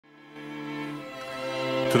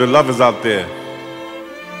To the lovers out there,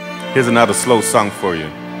 here's another slow song for you.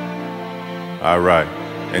 All right,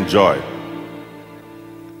 enjoy.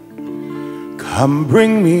 Come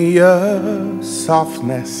bring me your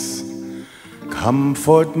softness,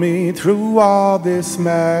 comfort me through all this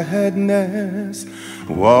madness.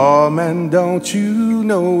 Woman, don't you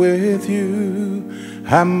know with you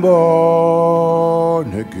I'm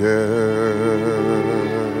born again.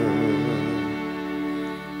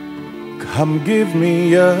 Come give me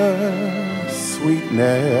your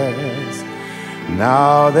sweetness.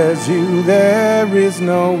 Now there's you, there is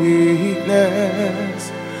no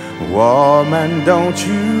weakness. Woman, don't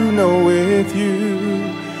you know with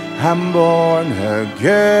you I'm born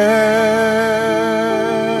again.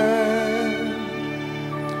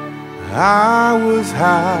 I was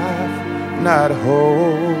half, not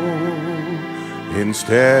whole, in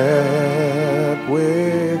step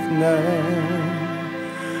with none,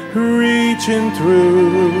 reaching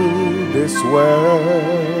through this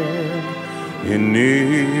world in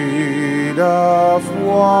need of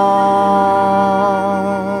one.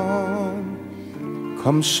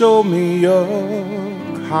 Come show me your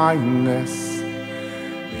kindness.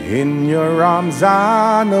 In your arms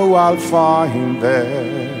I know I'll find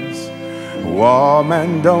this.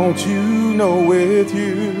 Woman, don't you know with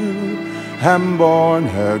you I'm born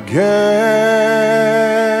again.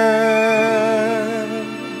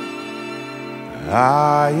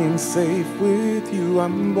 I am safe with you,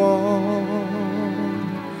 I'm born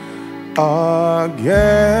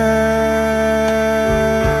again.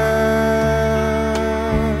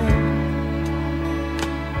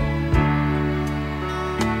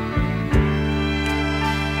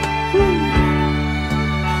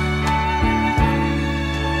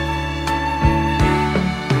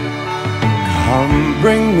 Come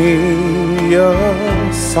bring me your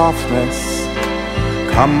softness,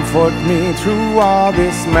 comfort me through all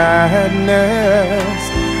this madness.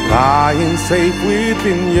 Lying safe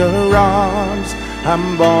within your arms,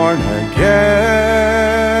 I'm born again.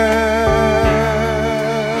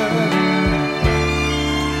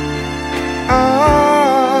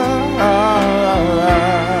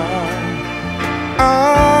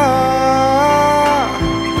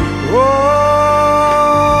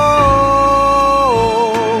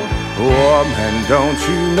 Woman, don't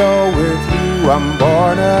you know with you I'm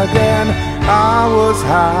born again. I was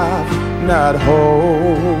half, not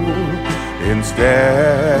whole, in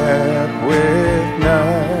step with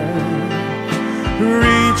none,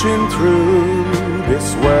 reaching through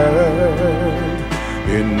this world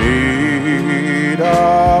in need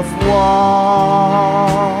of one.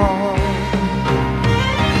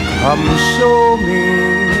 Come show me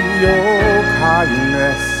your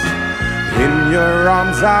kindness. In your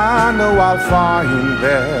arms I know I'll find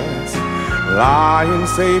this. Lying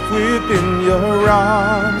safe within your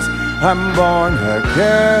arms, I'm born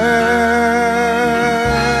again.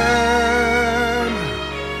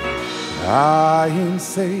 Lying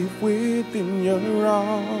safe within your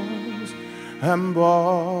arms, I'm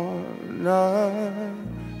born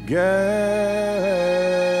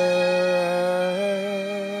again.